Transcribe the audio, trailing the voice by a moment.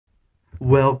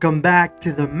Welcome back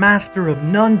to the Master of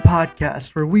None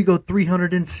podcast, where we go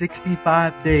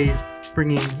 365 days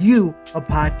bringing you a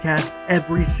podcast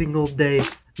every single day.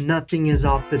 Nothing is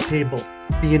off the table.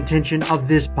 The intention of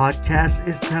this podcast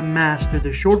is to master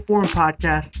the short form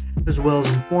podcast as well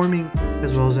as informing,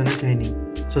 as well as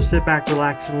entertaining. So sit back,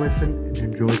 relax, and listen and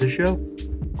enjoy the show.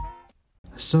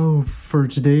 So for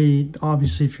today,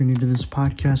 obviously, if you're new to this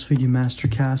podcast, we do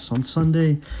MasterCast on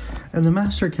Sunday. And the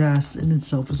MasterCast in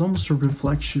itself is almost a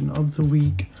reflection of the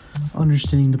week,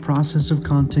 understanding the process of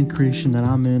content creation that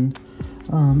I'm in.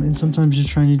 And sometimes just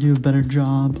trying to do a better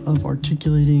job of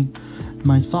articulating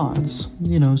my thoughts.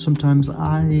 You know, sometimes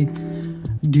I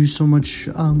do so much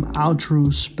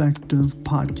outrospective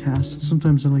podcasts.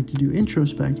 Sometimes I like to do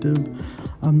introspective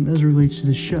as it relates to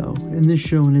the show. And this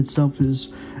show in itself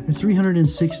is a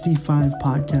 365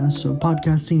 podcast. So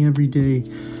podcasting every day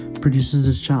produces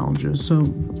its challenges. So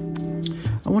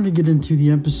I want to get into the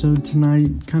episode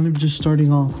tonight, kind of just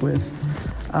starting off with,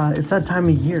 it's that time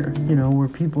of year, you know, where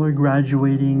people are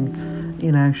graduating,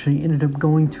 and I actually ended up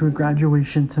going to a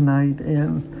graduation tonight.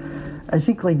 And I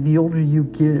think like the older you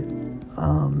get,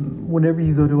 whenever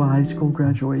you go to a high school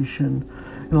graduation,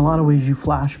 in a lot of ways you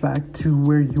flash back to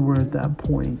where you were at that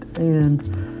point and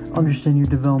understand your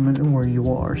development and where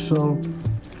you are. So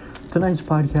tonight's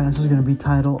podcast is going to be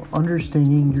titled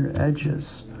Understanding Your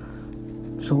Edges.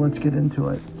 So let's get into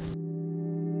it.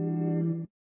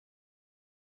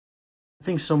 I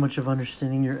think so much of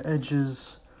understanding your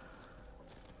edges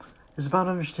is about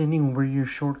understanding where your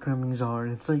shortcomings are.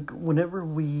 And it's like whenever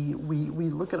we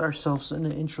look at ourselves in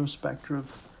an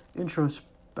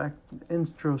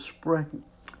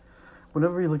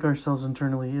whenever we look at ourselves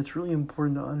internally, it's really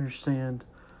important to understand,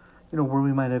 you know, where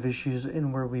we might have issues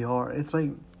and where we are. It's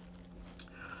like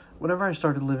whenever I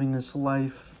started living this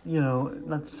life, you know,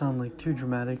 not to sound like too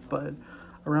dramatic, but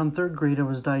around third grade I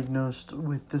was diagnosed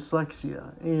with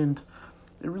dyslexia, and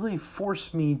it really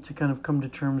forced me to kind of come to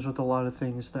terms with a lot of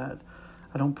things that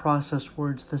I don't process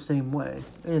words the same way.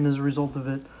 And as a result of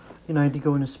it, you know, I had to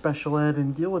go into special ed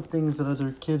and deal with things that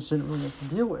other kids didn't really have to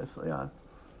deal with.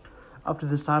 Up to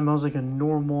this time, I was like a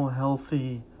normal,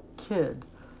 healthy kid,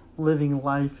 living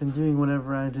life and doing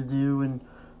whatever I had to do and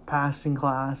passing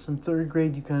class. In third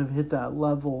grade, you kind of hit that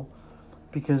level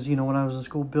because, you know, when I was in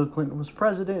school, Bill Clinton was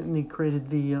president and he created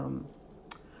the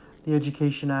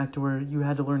Education Act where you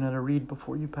had to learn how to read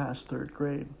before you passed third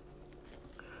grade.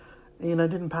 And I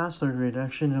didn't pass third grade. I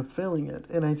actually ended up failing it.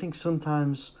 And I think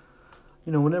sometimes,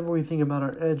 you know, whenever we think about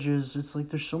our edges, it's like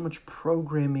there's so much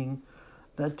programming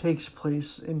that takes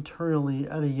place internally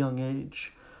at a young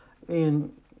age.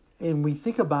 And we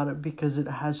think about it because it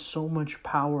has so much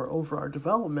power over our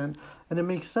development, and it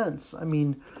makes sense. I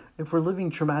mean, if we're living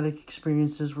traumatic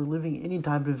experiences, we're living any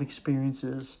type of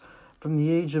experiences, from the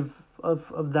age of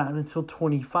that until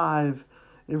 25,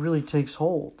 it really takes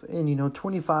hold. And, you know,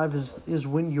 25 is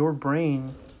when your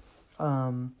brain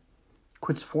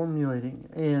quits formulating.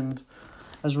 And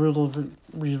as a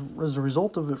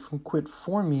result of it from quit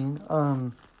forming,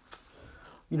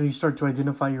 you know, you start to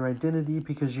identify your identity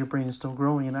because your brain is still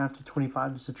growing. And after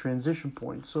 25 is the transition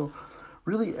point. So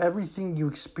really everything you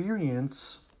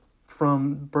experience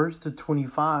from birth to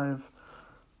 25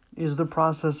 is the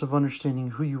process of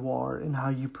understanding who you are and how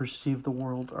you perceive the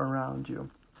world around you.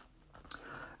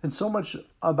 And so much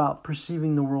about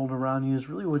perceiving the world around you is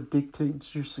really what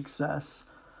dictates your success,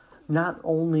 not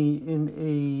only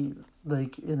in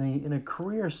a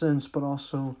career sense, but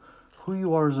also who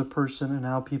you are as a person and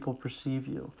how people perceive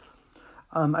you.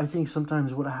 I think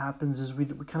sometimes what happens is we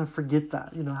kind of forget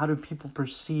that, you know, how do people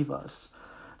perceive us?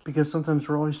 Because sometimes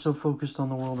we're always so focused on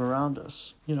the world around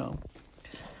us, you know.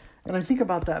 And I think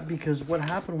about that because what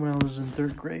happened when I was in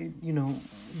third grade, you know,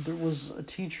 there was a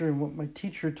teacher, and what my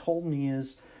teacher told me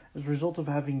is, as a result of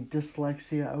having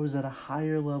dyslexia, I was at a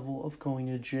higher level of going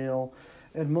to jail.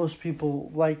 And most people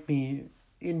like me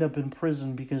end up in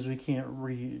prison because we can't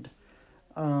read.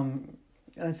 And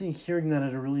I think hearing that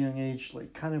at a really young age,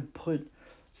 like kind of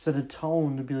set a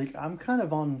tone to be like, I'm kind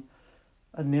of on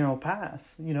a narrow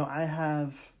path. You know, I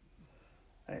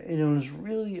was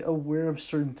really aware of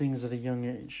certain things at a young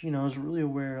age. You know, I was really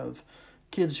aware of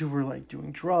kids who were like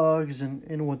doing drugs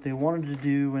and what they wanted to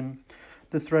do and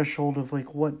the threshold of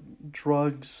like what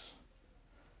drugs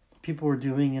people were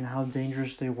doing and how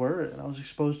dangerous they were. And I was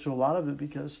exposed to a lot of it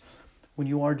because when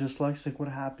you are dyslexic, what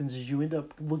happens is you end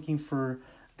up looking for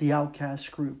the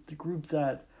outcast group, the group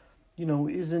that, you know,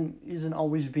 isn't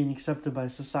always being accepted by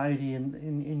society,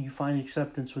 and you find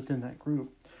acceptance within that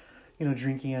group. You know,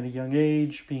 drinking at a young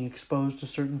age, being exposed to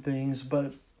certain things,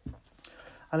 but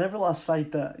I never lost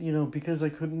sight that, you know, because I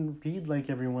couldn't read like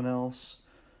everyone else,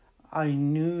 I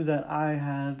knew that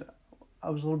I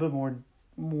was a little bit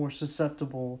more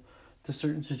susceptible to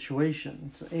certain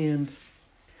situations. And,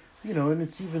 and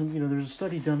it's even, there's a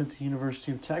study done at the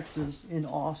University of Texas in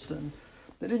Austin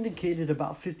that indicated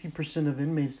about 50% of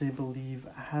inmates, they believe,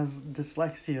 has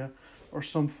dyslexia or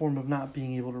some form of not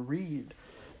being able to read.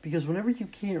 Because whenever you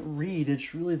can't read,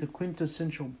 it's really the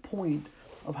quintessential point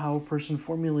of how a person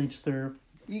formulates their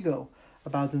ego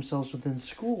about themselves within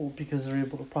school, because they're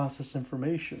able to process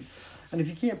information. And if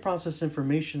you can't process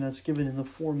information that's given in the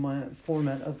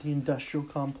format of the industrial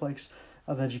complex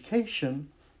of education,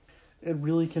 it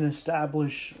really can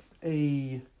establish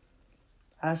a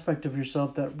aspect of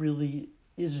yourself that really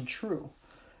isn't true.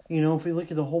 If we look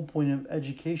at the whole point of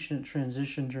education and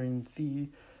transition during the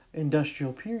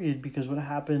industrial period, because what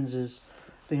happens is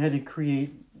they had to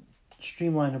create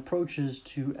streamlined approaches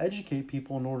to educate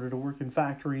people in order to work in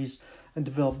factories and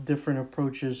develop different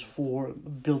approaches for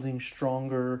building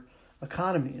stronger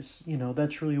economies.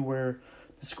 That's really where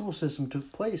the school system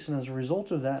took place. And as a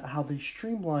result of that, how they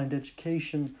streamlined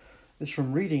education is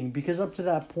from reading. Because up to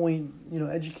that point,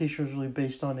 education was really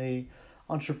based on a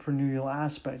entrepreneurial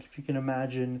aspect. If you can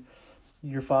imagine,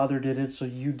 your father did it, so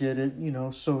you did it,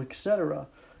 so etc.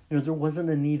 There wasn't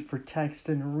a need for text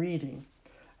and reading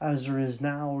as there is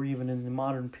now, or even in the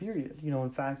modern period. In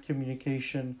fact,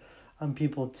 communication and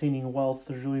people obtaining wealth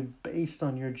is really based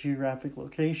on your geographic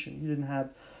location. You didn't have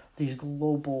these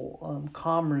global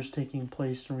commerce taking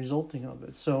place and resulting of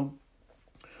it. So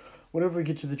whenever we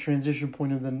get to the transition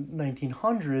point of the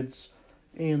 1900s,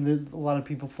 and a lot of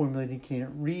people formulating can't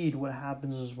read, what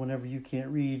happens is whenever you can't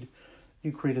read,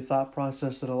 you create a thought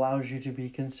process that allows you to be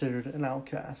considered an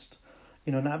outcast.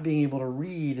 Not being able to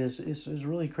read is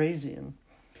really crazy. And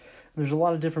there's a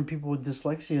lot of different people with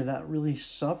dyslexia that really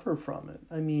suffer from it.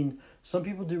 I mean, some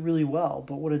people do really well,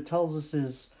 but what it tells us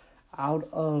is out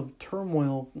of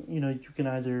turmoil, you can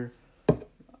either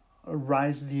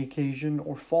rise to the occasion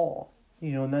or fall,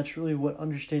 and that's really what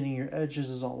understanding your edges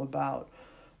is all about.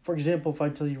 For example, if I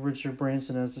tell you Richard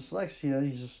Branson has dyslexia,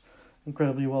 he's an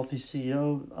incredibly wealthy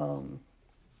CEO.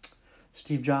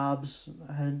 Steve Jobs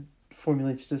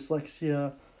formulates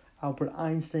dyslexia. Albert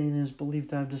Einstein is believed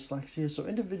to have dyslexia. So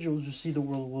individuals who see the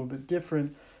world a little bit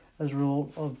different as a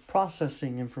result of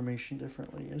processing information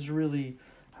differently is really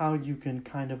how you can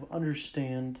kind of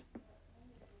understand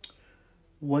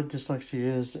what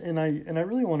dyslexia is. And I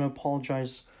really want to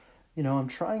apologize. I'm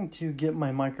trying to get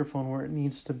my microphone where it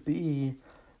needs to be,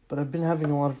 but I've been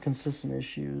having a lot of consistent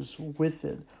issues with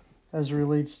it as it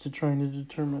relates to trying to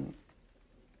determine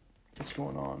what's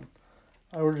going on.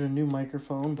 I ordered a new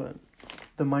microphone, but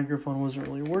the microphone wasn't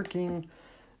really working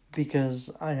because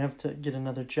I have to get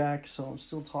another jack, so I'm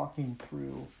still talking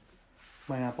through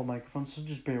my Apple microphone, so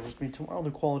just bear with me. Tomorrow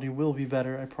the quality will be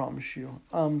better, I promise you.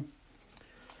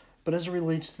 But as it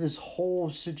relates to this whole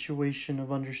situation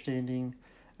of understanding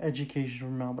education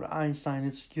from Albert Einstein,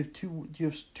 it's you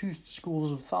have two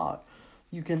schools of thought.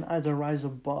 You can either rise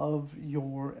above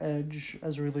your edge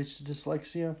as it relates to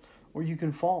dyslexia, or you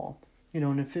can fall.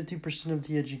 And if 50% of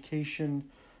the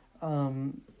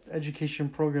education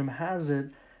program has it,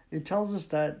 it tells us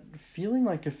that feeling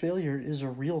like a failure is a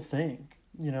real thing.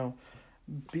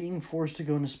 Being forced to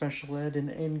go into special ed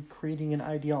and creating an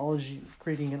ideology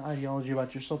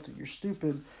about yourself that you're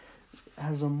stupid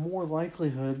has a more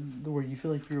likelihood where you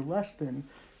feel like you're less than,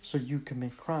 so you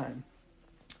commit crime.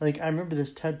 Like, I remember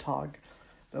this TED Talk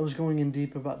that was going in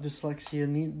deep about dyslexia,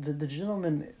 and the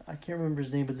gentleman, I can't remember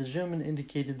his name, but the gentleman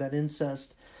indicated that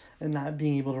incest and not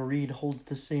being able to read holds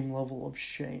the same level of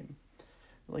shame.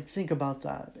 Like, think about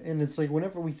that. And it's like,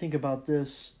 whenever we think about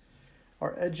this,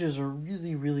 our edges are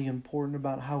really, really important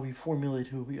about how we formulate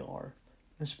who we are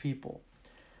as people.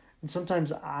 And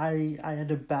sometimes I had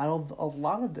to battle a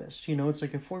lot of this. It's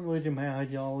like I formulated my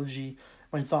ideology,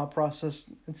 my thought process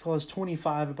until I was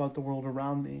 25 about the world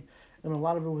around me. And a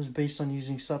lot of it was based on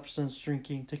using substance,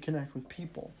 drinking to connect with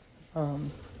people.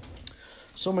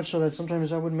 So much so that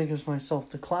sometimes I would make myself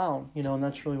the clown, and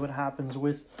that's really what happens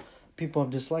with people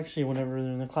with dyslexia whenever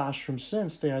they're in the classroom,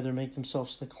 since they either make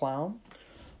themselves the clown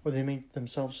or they make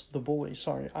themselves the bully.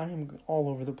 Sorry, I am all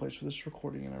over the place with this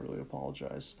recording, and I really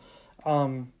apologize.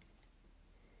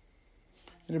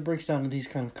 And it breaks down to these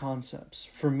kind of concepts.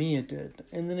 For me, it did.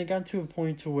 And then it got to a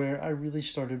point to where I really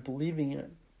started believing it.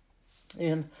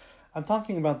 And I'm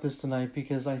talking about this tonight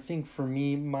because I think for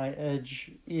me, my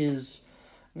edge is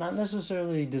not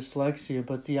necessarily dyslexia,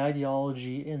 but the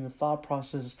ideology and the thought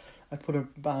process I put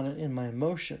about it in my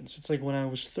emotions. It's like when I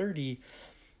was 30,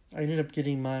 I ended up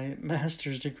getting my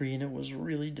master's degree, and it was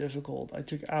really difficult. I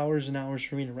took hours and hours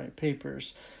for me to write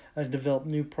papers. I developed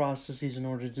new processes in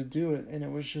order to do it, and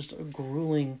it was just a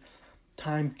grueling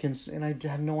and I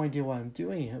had no idea why I'm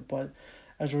doing it, but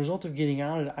as a result of getting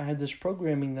out of it, I had this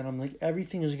programming that I'm like,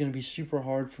 everything is going to be super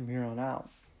hard from here on out.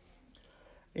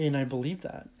 And I believe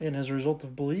that. And as a result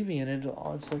of believing in it,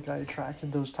 it's like I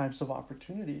attracted those types of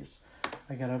opportunities.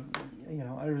 I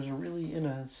was really in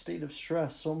a state of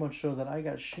stress, so much so that I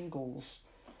got shingles.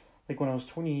 Like when I was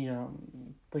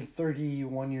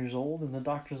 31 years old, and the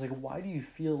doctor's like, why do you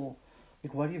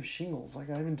have shingles? Like,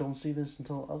 I even don't see this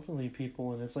until elderly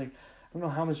people. And it's like, I don't know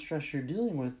how much stress you're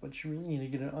dealing with, but you really need to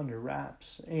get it under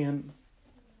wraps. And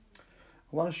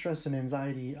a lot of stress and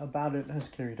anxiety about it has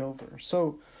carried over.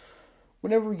 So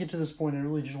whenever we get to this point, I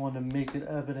really just want to make it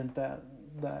evident that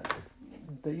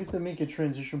you have to make a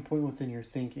transition point within your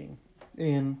thinking.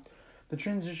 And the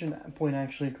transition point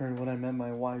actually occurred when I met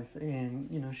my wife. And,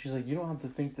 she's like, you don't have to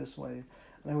think this way.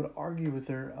 And I would argue with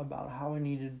her about how I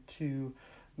needed to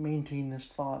maintain this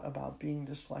thought about being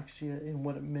dyslexia and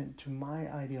what it meant to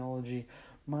my ideology,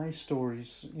 my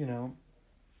stories, And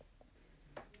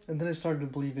then I started to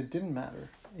believe it didn't matter.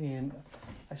 And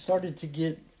I started to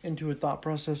get into a thought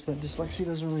process that dyslexia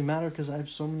doesn't really matter because I have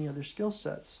so many other skill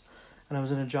sets. And I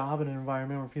was in a job and an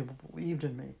environment where people believed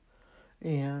in me.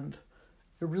 And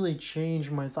it really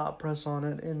changed my thought process on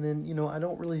it. And then, I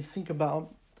don't really think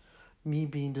about me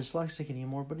being dyslexic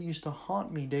anymore, but it used to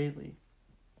haunt me daily.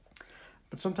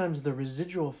 But sometimes the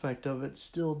residual effect of it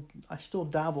I still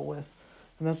dabble with.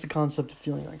 And that's the concept of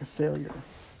feeling like a failure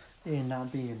and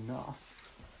not being enough.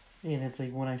 And it's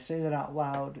like when I say that out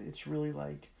loud, it's really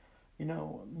like,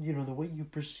 the way you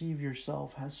perceive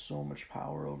yourself has so much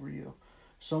power over you.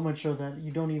 So much so that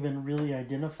you don't even really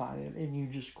identify it and you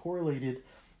just correlate it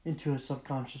into a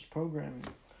subconscious programming.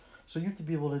 So you have to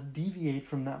be able to deviate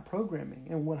from that programming.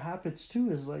 And what happens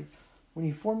too is like, when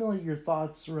you formulate your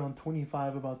thoughts around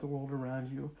 25 about the world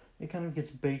around you, it kind of gets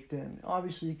baked in.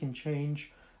 Obviously, it can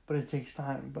change, but it takes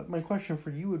time. But my question for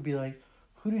you would be like,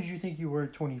 who did you think you were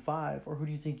at 25? Or who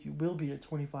do you think you will be at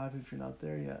 25 if you're not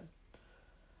there yet?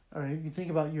 All right, you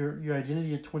think about your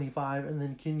identity at 25, and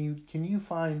then can you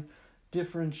find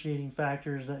differentiating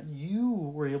factors that you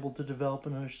were able to develop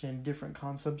and understand different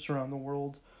concepts around the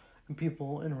world and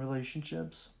people and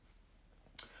relationships?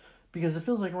 Because it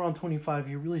feels like around 25,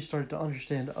 you really start to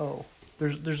understand,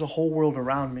 there's a whole world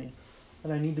around me,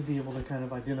 and I need to be able to kind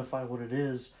of identify what it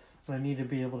is, and I need to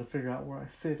be able to figure out where I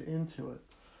fit into it.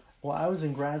 Well, I was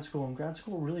in grad school, and grad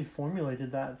school really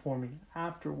formulated that for me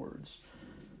afterwards.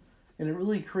 And it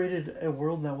really created a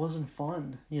world that wasn't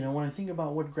fun. When I think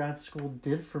about what grad school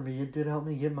did for me, it did help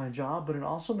me get my job, but it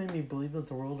also made me believe that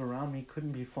the world around me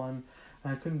couldn't be fun,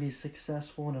 and I couldn't be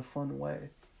successful in a fun way.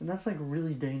 And that's like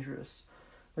really dangerous.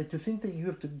 Like to think that you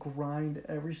have to grind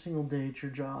every single day at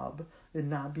your job and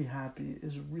not be happy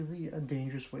is really a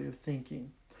dangerous way of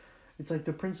thinking. It's like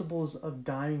the principles of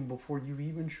dying before you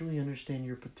even truly understand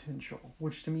your potential,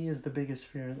 which to me is the biggest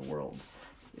fear in the world.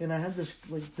 And I had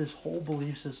this whole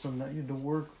belief system that you had to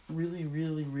work really,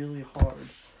 really, really hard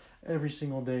every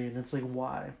single day. And it's like,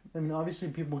 why? I mean, obviously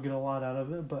people get a lot out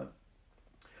of it, but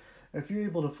if you're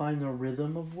able to find the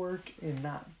rhythm of work and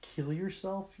not kill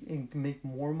yourself and make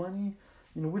more money,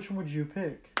 which one would you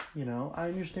pick? I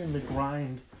understand the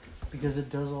grind because it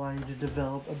does allow you to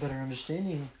develop a better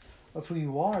understanding of who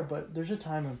you are, but there's a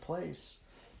time and place.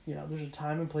 There's a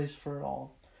time and place for it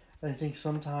all. And I think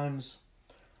sometimes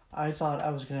I thought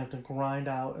I was going to have to grind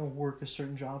out and work a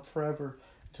certain job forever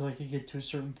until I could get to a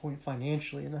certain point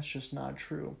financially, and that's just not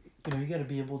true. You have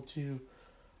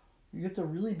to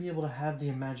really be able to have the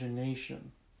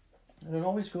imagination. And it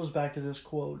always goes back to this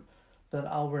quote that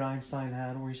Albert Einstein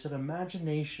had where he said,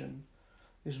 imagination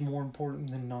is more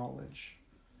important than knowledge.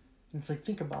 And it's like,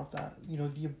 think about that.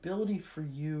 The ability for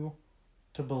you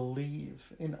to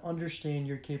believe and understand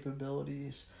your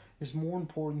capabilities is more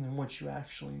important than what you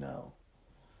actually know.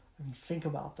 I mean, think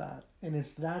about that. And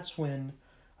that's when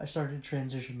I started to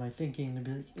transition my thinking to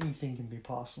be like, anything can be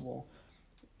possible.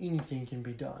 Anything can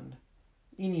be done.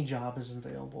 Any job is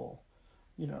available.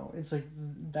 It's like,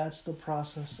 that's the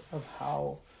process of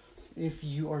how, if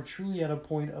you are truly at a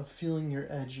point of feeling your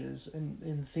edges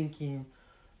and thinking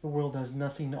the world has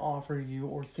nothing to offer you,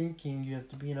 or thinking you have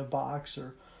to be in a box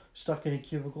or stuck in a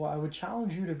cubicle, I would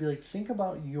challenge you to be like, think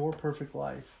about your perfect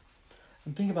life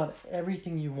and think about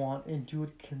everything you want and do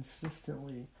it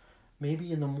consistently.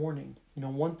 Maybe in the morning.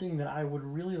 One thing that I would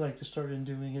really like to start in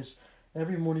doing is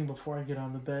every morning before I get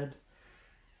on the bed,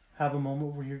 have a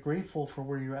moment where you're grateful for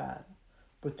where you're at,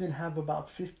 but then have about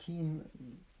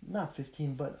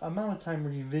but amount of time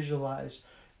where you visualize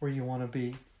where you want to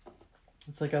be.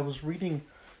 It's like I was reading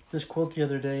this quote the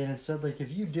other day, and it said, like,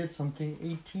 if you did something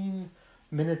 18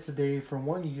 minutes a day for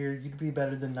 1 year, you'd be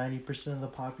better than 90% of the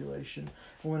population.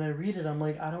 And when I read it, I'm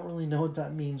like, I don't really know what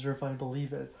that means or if I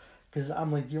believe it. Because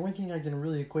I'm like, the only thing I can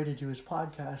really equate it to is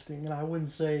podcasting. And I wouldn't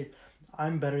say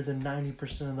I'm better than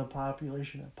 90% of the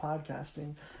population at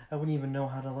podcasting. I wouldn't even know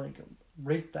how to like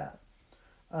rate that.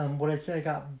 Would I say I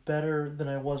got better than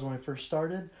I was when I first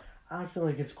started? I feel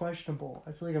like it's questionable.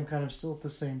 I feel like I'm kind of still at the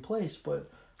same place, but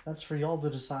that's for y'all to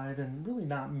decide and really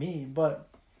not me. But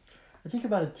I think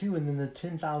about it too, and then the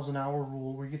 10,000 hour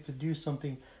rule where you get to do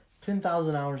something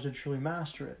 10,000 hours to truly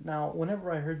master it. Now,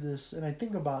 whenever I heard this and I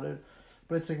think about it,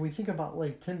 but it's like we think about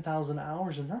like 10,000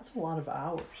 hours and that's a lot of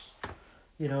hours.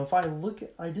 You know, if I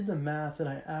did the math and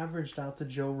I averaged out the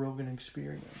Joe Rogan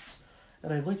experience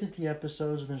and I looked at the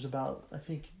episodes and there's about, I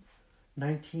think,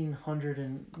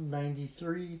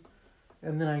 1,993.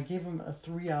 And then I gave him a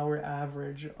 3-hour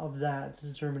average of that to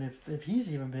determine if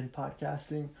he's even been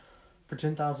podcasting for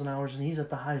 10,000 hours and he's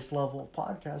at the highest level of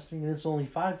podcasting and it's only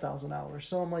 5,000 hours.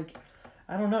 So I'm like,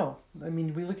 I don't know. I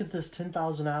mean, we look at this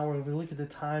 10,000 hours, we look at the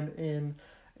time and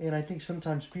I think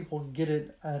sometimes people get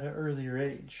it at an earlier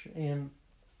age. And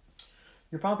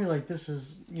you're probably like, this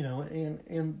is, you know,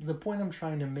 and the point I'm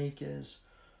trying to make is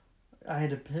I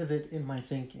had to pivot in my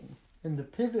thinking. And the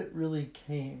pivot really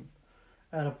came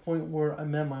at a point where I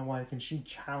met my wife and she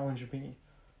challenged me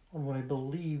on what I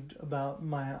believed about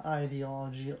my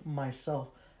ideology, myself,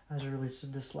 as it relates to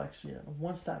dyslexia. And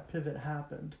once that pivot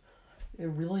happened, it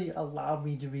really allowed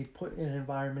me to be put in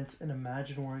environments and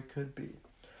imagine where I could be.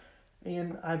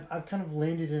 And I've kind of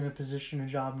landed in a position, a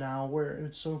job now, where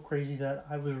it's so crazy that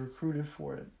I was recruited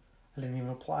for it. I didn't even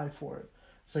apply for it.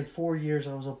 It's like 4 years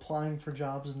I was applying for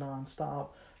jobs nonstop,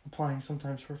 applying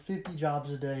sometimes for 50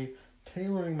 jobs a day,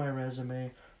 tailoring my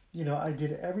resume. You know, I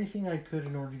did everything I could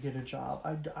in order to get a job.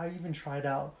 I even tried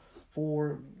out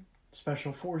for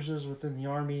special forces within the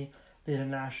Army. They had a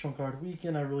National Guard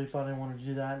weekend. I really thought I wanted to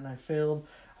do that, and I failed.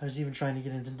 I was even trying to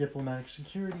get into diplomatic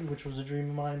security, which was a dream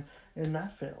of mine, and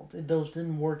that failed. Those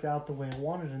didn't work out the way I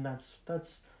wanted, and that's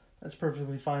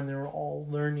perfectly fine. They were all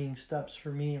learning steps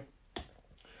for me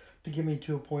to get me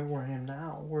to a point where I am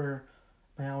now, where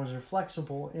my hours are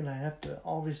flexible, and I have to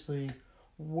obviously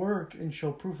work and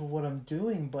show proof of what I'm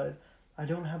doing, but I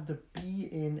don't have to be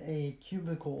in a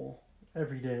cubicle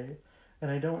every day, and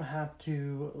I don't have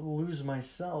to lose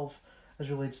myself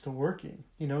as relates to working.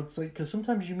 You know, it's like, because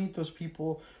sometimes you meet those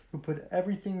people who put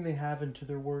everything they have into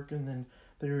their work and then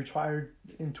they retired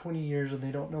in 20 years and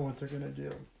they don't know what they're going to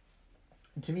do.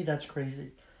 And to me, that's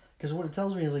crazy, because what it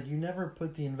tells me is like, you never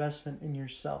put the investment in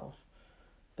yourself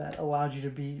that allowed you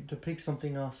to pick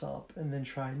something else up and then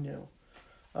try new.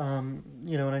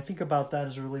 You know, and I think about that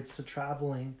as it relates to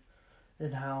traveling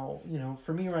and how, you know,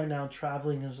 for me right now,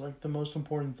 traveling is like the most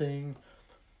important thing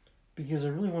because I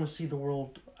really want to see the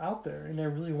world out there and I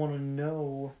really want to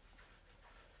know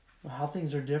how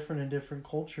things are different in different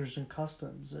cultures and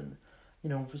customs. And, you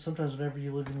know, sometimes whenever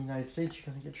you live in the United States, you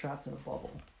kind of get trapped in a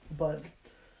bubble. But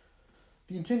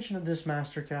the intention of this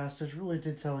MasterCast is really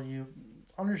to tell you,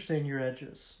 understand your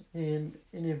edges. And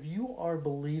if you are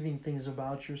believing things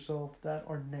about yourself that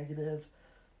are negative,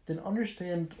 then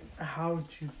understand how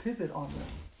to pivot on them,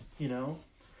 you know,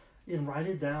 and write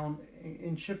it down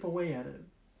and chip away at it.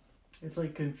 It's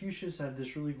like Confucius had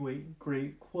this really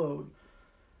great quote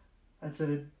that said,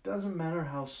 it doesn't matter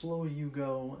how slow you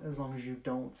go as long as you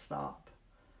don't stop.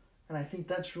 And I think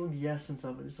that's really the essence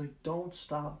of it. It's like, don't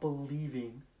stop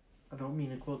believing. I don't mean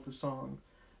to quote the song,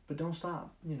 but don't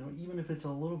stop. You know, even if it's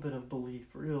a little bit of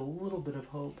belief or a little bit of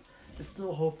hope, it's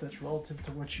still hope that's relative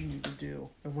to what you need to do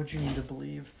and what you need to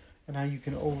believe and how you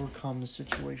can overcome the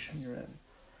situation you're in.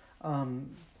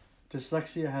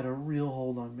 Dyslexia had a real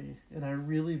hold on me, and I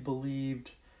really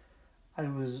believed I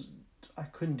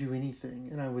couldn't do anything,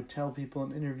 and I would tell people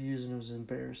in interviews, and it was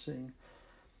embarrassing.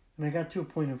 And I got to a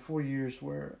point in 4 years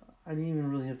where I didn't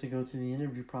even really have to go through the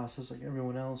interview process like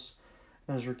everyone else.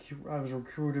 I was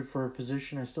recruited for a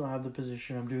position. I still have the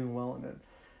position. I'm doing well in it.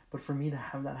 But for me to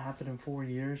have that happen in 4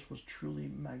 years was truly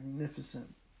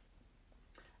magnificent.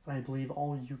 And I believe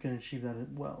all you can achieve that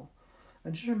well.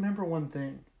 And just remember one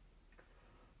thing.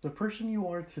 The person you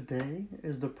are today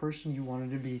is the person you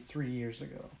wanted to be 3 years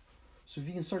ago. So if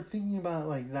you can start thinking about it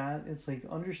like that, it's like,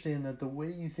 understand that the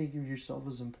way you think of yourself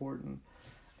is important.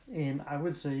 And I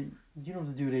would say you don't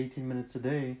have to do it 18 minutes a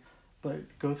day,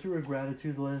 but go through a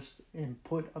gratitude list and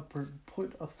put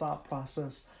a thought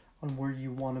process on where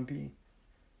you want to be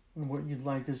and what you'd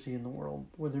like to see in the world,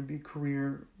 whether it be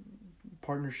career,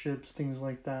 partnerships, things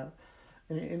like that.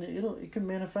 And it can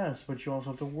manifest, but you also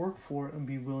have to work for it and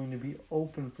be willing to be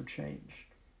open for change.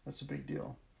 That's a big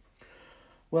deal.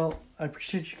 Well, I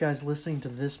appreciate you guys listening to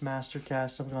this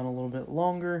MasterCast. I've gone a little bit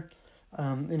longer.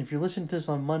 And if you're listening to this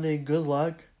on Monday, good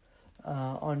luck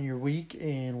on your week,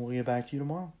 and we'll get back to you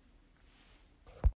tomorrow.